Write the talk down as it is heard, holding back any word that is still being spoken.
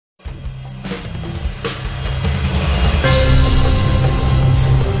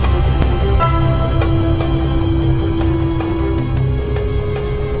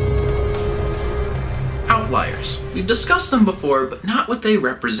discussed them before, but not what they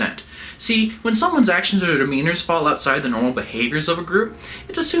represent. See, when someone's actions or demeanors fall outside the normal behaviors of a group,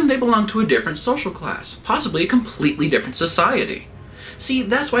 it's assumed they belong to a different social class, possibly a completely different society. See,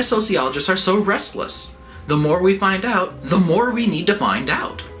 that's why sociologists are so restless. The more we find out, the more we need to find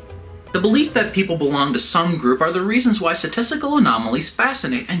out. The belief that people belong to some group are the reasons why statistical anomalies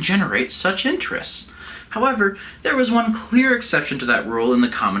fascinate and generate such interest. However, there was one clear exception to that rule in the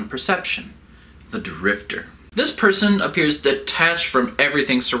common perception: the drifter. This person appears detached from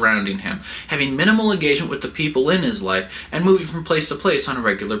everything surrounding him, having minimal engagement with the people in his life and moving from place to place on a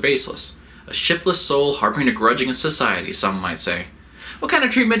regular basis. A shiftless soul harboring a grudge against society, some might say. What kind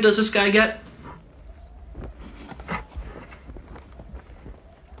of treatment does this guy get?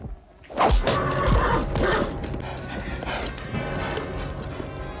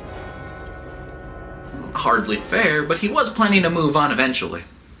 Hardly fair, but he was planning to move on eventually.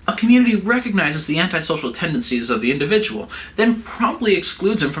 A community recognizes the antisocial tendencies of the individual, then promptly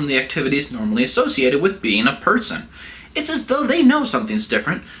excludes him from the activities normally associated with being a person. It's as though they know something's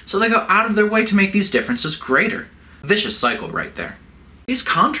different, so they go out of their way to make these differences greater. Vicious cycle right there. These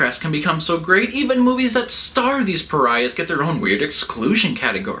contrasts can become so great, even movies that star these pariahs get their own weird exclusion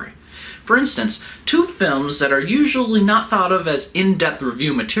category. For instance, two films that are usually not thought of as in-depth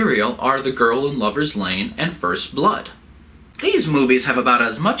review material are The Girl in Lover's Lane and First Blood. These movies have about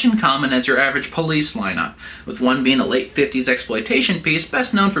as much in common as your average Police lineup, with one being a late 50s exploitation piece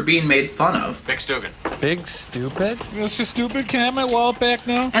best known for being made fun of. Big Stupid. Big Stupid? Mr. Stupid, can I have my wallet back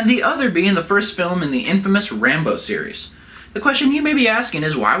now? And the other being the first film in the infamous Rambo series. The question you may be asking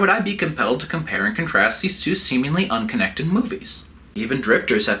is, why would I be compelled to compare and contrast these two seemingly unconnected movies? Even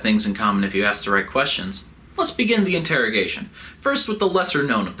drifters have things in common if you ask the right questions. Let's begin the interrogation, first with the lesser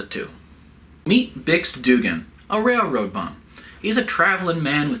known of the two. Meet Bix Dugan, a railroad bum. He's a traveling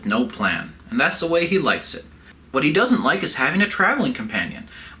man with no plan, and that's the way he likes it. What he doesn't like is having a traveling companion,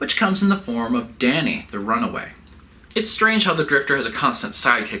 which comes in the form of Danny, the runaway. It's strange how the drifter has a constant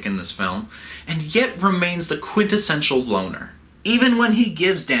sidekick in this film, and yet remains the quintessential loner. Even when he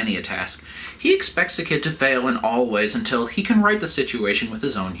gives Danny a task, he expects the kid to fail in all ways until he can right the situation with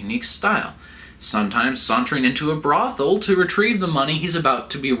his own unique style, sometimes sauntering into a brothel to retrieve the money he's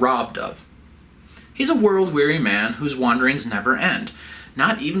about to be robbed of. He's a world-weary man whose wanderings never end,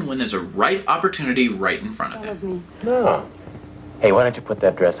 not even when there's a ripe opportunity right in front of him. No. Hey, why don't you put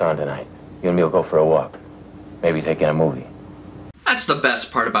that dress on tonight? You and me will go for a walk. Maybe take in a movie. That's the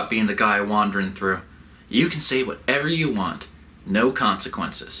best part about being the guy wandering through. You can say whatever you want. No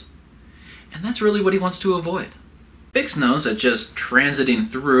consequences. And that's really what he wants to avoid. Bix knows that just transiting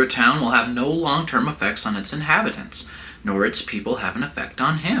through a town will have no long-term effects on its inhabitants, nor its people have an effect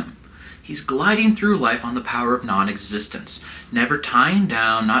on him. He's gliding through life on the power of non-existence, never tying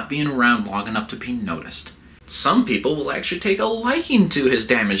down, not being around long enough to be noticed. Some people will actually take a liking to his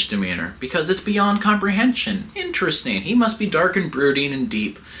damaged demeanor, because it's beyond comprehension. Interesting, he must be dark and brooding and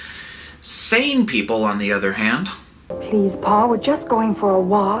deep. Sane people, on the other hand... Please, Pa, we're just going for a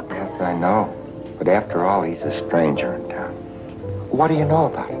walk. Yes, I know. But after all, he's a stranger in town. What do you know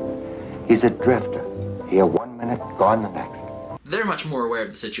about him? He's a drifter. Here 1 minute, gone the next. They're much more aware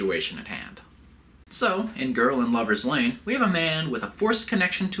of the situation at hand. So, in Girl in Lover's Lane, we have a man with a forced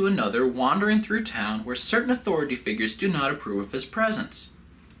connection to another wandering through town where certain authority figures do not approve of his presence.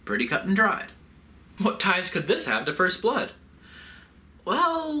 Pretty cut and dried. What ties could this have to First Blood?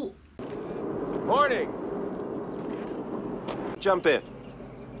 Well... Morning! Jump in.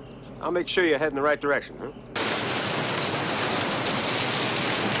 I'll make sure you head in the right direction, huh?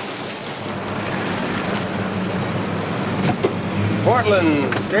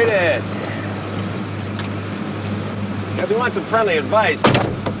 Portland, straight ahead. If you want some friendly advice,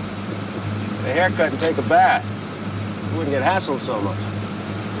 a haircut and take a bath. You wouldn't get hassled so much.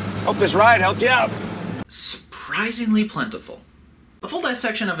 Hope this ride helped you out. Surprisingly plentiful. A full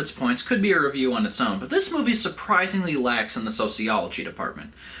dissection of its points could be a review on its own, but this movie surprisingly lacks in the sociology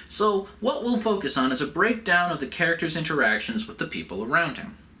department. So what we'll focus on is a breakdown of the character's interactions with the people around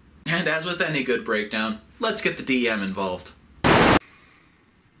him. And as with any good breakdown, let's get the DM involved.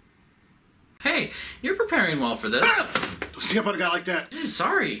 Hey, you're preparing well for this. Don't sneak up on a guy like that.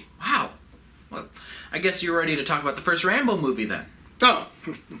 Sorry. Wow. Well, I guess you're ready to talk about the first Rambo movie then. Oh,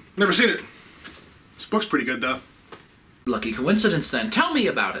 never seen it. This book's pretty good, though. Lucky coincidence then. Tell me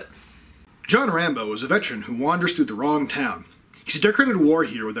about it. John Rambo is a veteran who wanders through the wrong town. He's a decorated war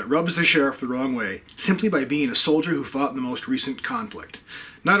hero that rubs the sheriff the wrong way, simply by being a soldier who fought in the most recent conflict.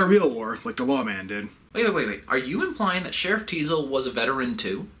 Not a real war, like the lawman did. Wait. Are you implying that Sheriff Teasel was a veteran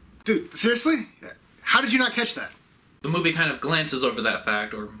too? Dude, seriously? How did you not catch that? The movie kind of glances over that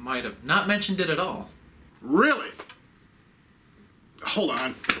fact, or might have not mentioned it at all. Really? Hold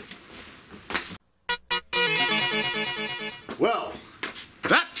on. Well,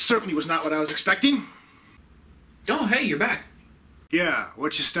 that certainly was not what I was expecting. Oh, hey, you're back. Yeah,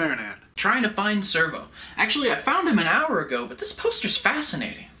 what you staring at? Trying to find Servo. Actually, I found him an hour ago, but this poster's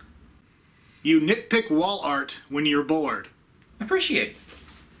fascinating. You nitpick wall art when you're bored. Appreciate.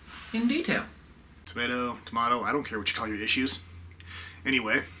 In detail. Tomato, tomato, I don't care what you call your issues.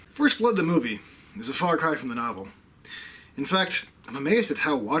 Anyway, First Blood the movie is a far cry from the novel. In fact, I'm amazed at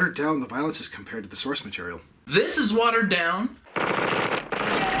how watered down the violence is compared to the source material. This is watered down.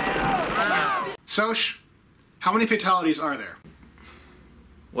 Soch, how many fatalities are there?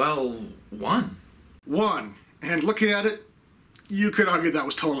 Well, one. One. And looking at it, you could argue that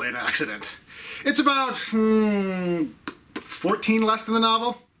was totally an accident. It's about 14 less than the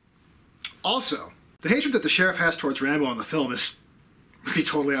novel. Also, the hatred that the sheriff has towards Rambo in the film is really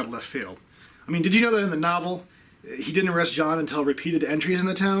totally out of left field. I mean, did you know that in the novel, he didn't arrest John until repeated entries in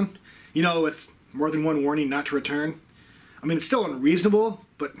the town? You know, with more than one warning not to return? I mean, it's still unreasonable,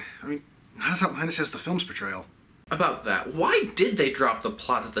 but, I mean, how does that manage as the film's portrayal? About that, why did they drop the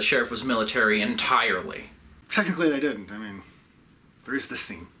plot that the sheriff was military entirely? Technically, they didn't. I mean, there is this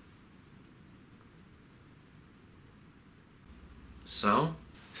scene. So?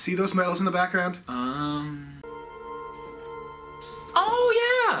 See those medals in the background?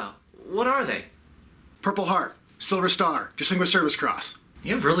 Oh, yeah! What are they? Purple Heart, Silver Star, Distinguished Service Cross.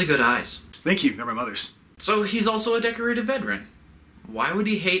 You have really good eyes. Thank you, they're my mother's. So he's also a decorated veteran. Why would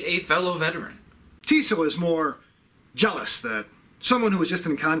he hate a fellow veteran? Teasel is more jealous that someone who was just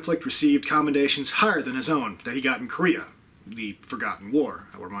in conflict received commendations higher than his own that he got in Korea, the Forgotten War,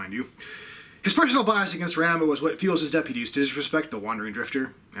 I will remind you. His personal bias against Rambo was what fuels his deputies to disrespect the wandering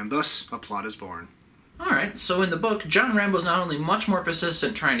drifter, and thus a plot is born. Alright, so in the book, John Rambo's not only much more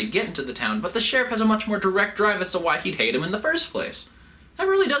persistent trying to get into the town, but the sheriff has a much more direct drive as to why he'd hate him in the first place. That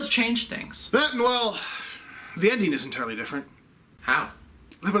really does change things. That, and well, the ending is entirely different. How?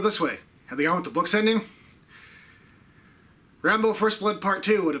 Let's put it this way. Had they gone with the book's ending, Rambo First Blood Part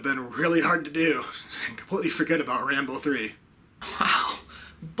 2 would have been really hard to do. And completely forget about Rambo 3. Wow.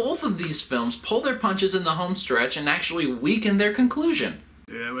 Both of these films pull their punches in the home stretch and actually weaken their conclusion.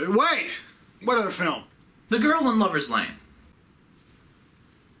 Yeah, wait! What other film? The Girl in Lover's Lane.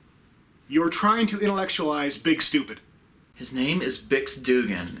 You're trying to intellectualize Big Stupid. His name is Bix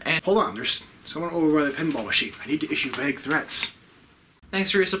Dugan, and... Hold on, there's someone over by the pinball machine. I need to issue vague threats.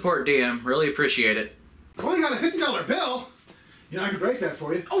 Thanks for your support, DM. Really appreciate it. I only got a $50 bill. You know, I could break that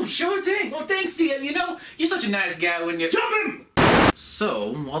for you. Oh, sure thing. Well, thanks, DM. You know, you're such a nice guy when you... Jump him!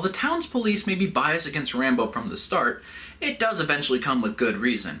 So, while the town's police may be biased against Rambo from the start, it does eventually come with good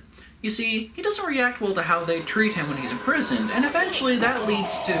reason. You see, he doesn't react well to how they treat him when he's imprisoned, and eventually that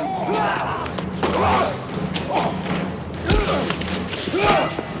leads to...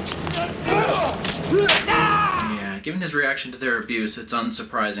 Yeah, given his reaction to their abuse, it's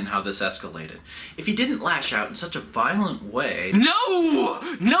unsurprising how this escalated. If he didn't lash out in such a violent way... No!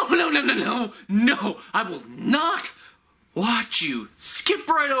 No, no, no, no, no! No! I will not watch you skip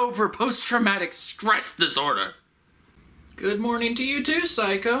right over post-traumatic stress disorder! Good morning to you too,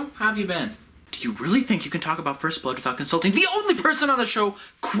 Psycho. How have you been? Do you really think you can talk about First Blood without consulting the only person on the show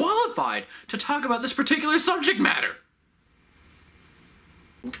qualified to talk about this particular subject matter?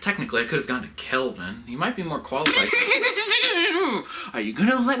 Well, technically, I could have gone to Kelvin. He might be more qualified. Are you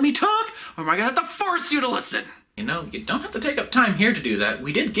gonna let me talk, or am I gonna have to force you to listen? You know, you don't have to take up time here to do that.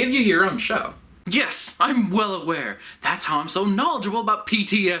 We did give you your own show. Yes, I'm well aware. That's how I'm so knowledgeable about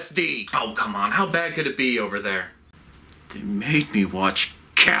PTSD. Oh, come on. How bad could it be over there? They made me watch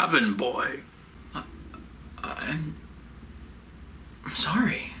Cabin Boy. I'm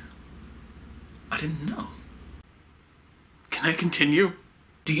sorry. I didn't know. Can I continue?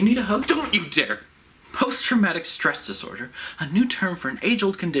 Do you need a hug? Don't you dare! Post-traumatic stress disorder, a new term for an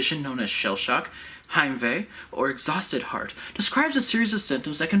age-old condition known as shell shock, Heimweh, or exhausted heart, describes a series of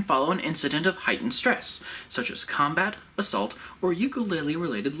symptoms that can follow an incident of heightened stress, such as combat, assault, or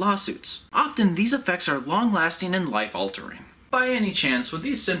ukulele-related lawsuits. Often, these effects are long-lasting and life-altering. By any chance, would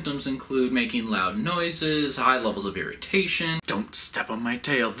these symptoms include making loud noises, high levels of irritation? Don't step on my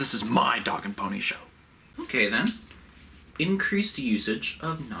tail, this is my dog and pony show. Okay then. Increased usage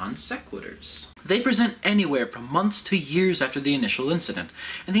of non sequiturs. They present anywhere from months to years after the initial incident,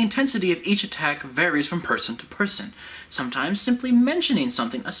 and the intensity of each attack varies from person to person. Sometimes simply mentioning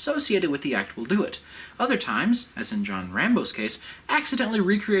something associated with the act will do it. Other times, as in John Rambo's case, accidentally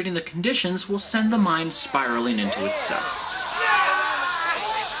recreating the conditions will send the mind spiraling into itself.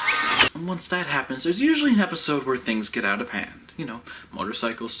 And once that happens, there's usually an episode where things get out of hand. You know,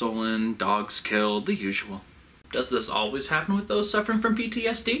 motorcycle stolen, dogs killed, the usual. Does this always happen with those suffering from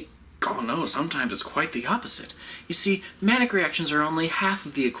PTSD? Oh no, sometimes it's quite the opposite. You see, manic reactions are only half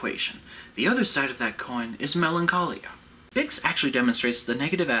of the equation. The other side of that coin is melancholia. Biggs actually demonstrates the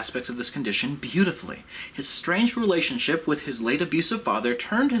negative aspects of this condition beautifully. His estranged relationship with his late abusive father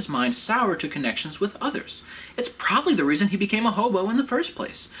turned his mind sour to connections with others. It's probably the reason he became a hobo in the first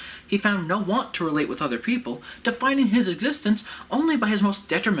place. He found no want to relate with other people, defining his existence only by his most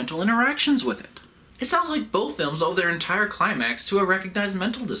detrimental interactions with it. It sounds like both films owe their entire climax to a recognized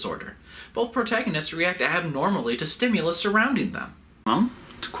mental disorder. Both protagonists react abnormally to stimulus surrounding them. Well,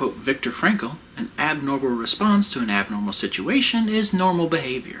 to quote Viktor Frankl, an abnormal response to an abnormal situation is normal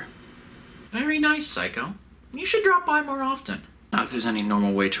behavior. Very nice, Psycho. You should drop by more often. Not if there's any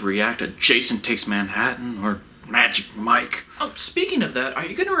normal way to react to Jason Takes Manhattan or Magic Mike. Oh, speaking of that, are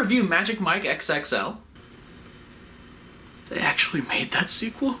you going to review Magic Mike XXL? They actually made that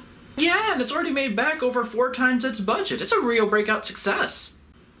sequel? Yeah, and it's already made back over 4 times its budget. It's a real breakout success.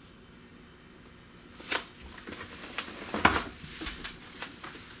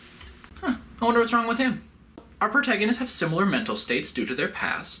 I wonder what's wrong with him. Our protagonists have similar mental states due to their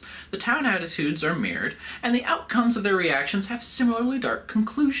past, the town attitudes are mirrored, and the outcomes of their reactions have similarly dark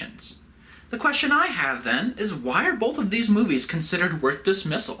conclusions. The question I have, then, is why are both of these movies considered worth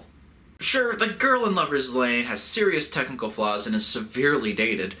dismissal? Sure, The Girl in Lover's Lane has serious technical flaws and is severely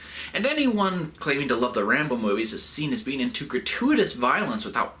dated, and anyone claiming to love the Rambo movies is seen as being into gratuitous violence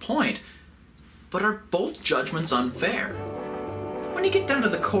without point, but are both judgments unfair? When you get down to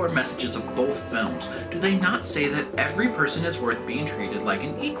the core messages of both films, do they not say that every person is worth being treated like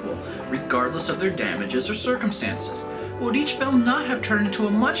an equal, regardless of their damages or circumstances? Would each film not have turned into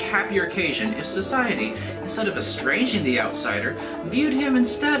a much happier occasion if society, instead of estranging the outsider, viewed him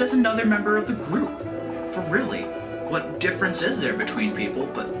instead as another member of the group? For really, what difference is there between people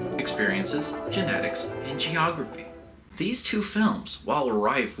but experiences, genetics, and geography? These two films, while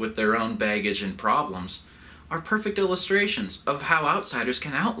rife with their own baggage and problems, are perfect illustrations of how outsiders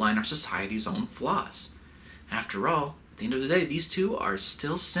can outline our society's own flaws. After all, at the end of the day, these two are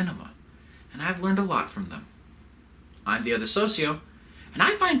still cinema, and I've learned a lot from them. I'm the other Socio, and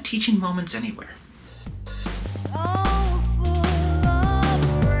I find teaching moments anywhere.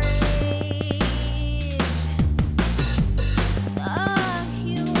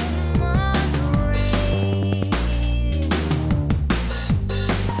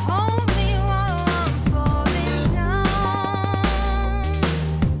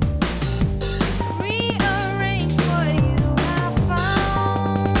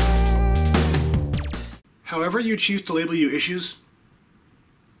 However you choose to label your issues,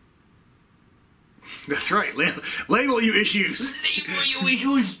 that's right, label you issues. Label you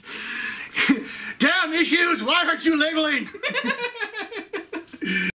issues! Damn issues, why aren't you labeling?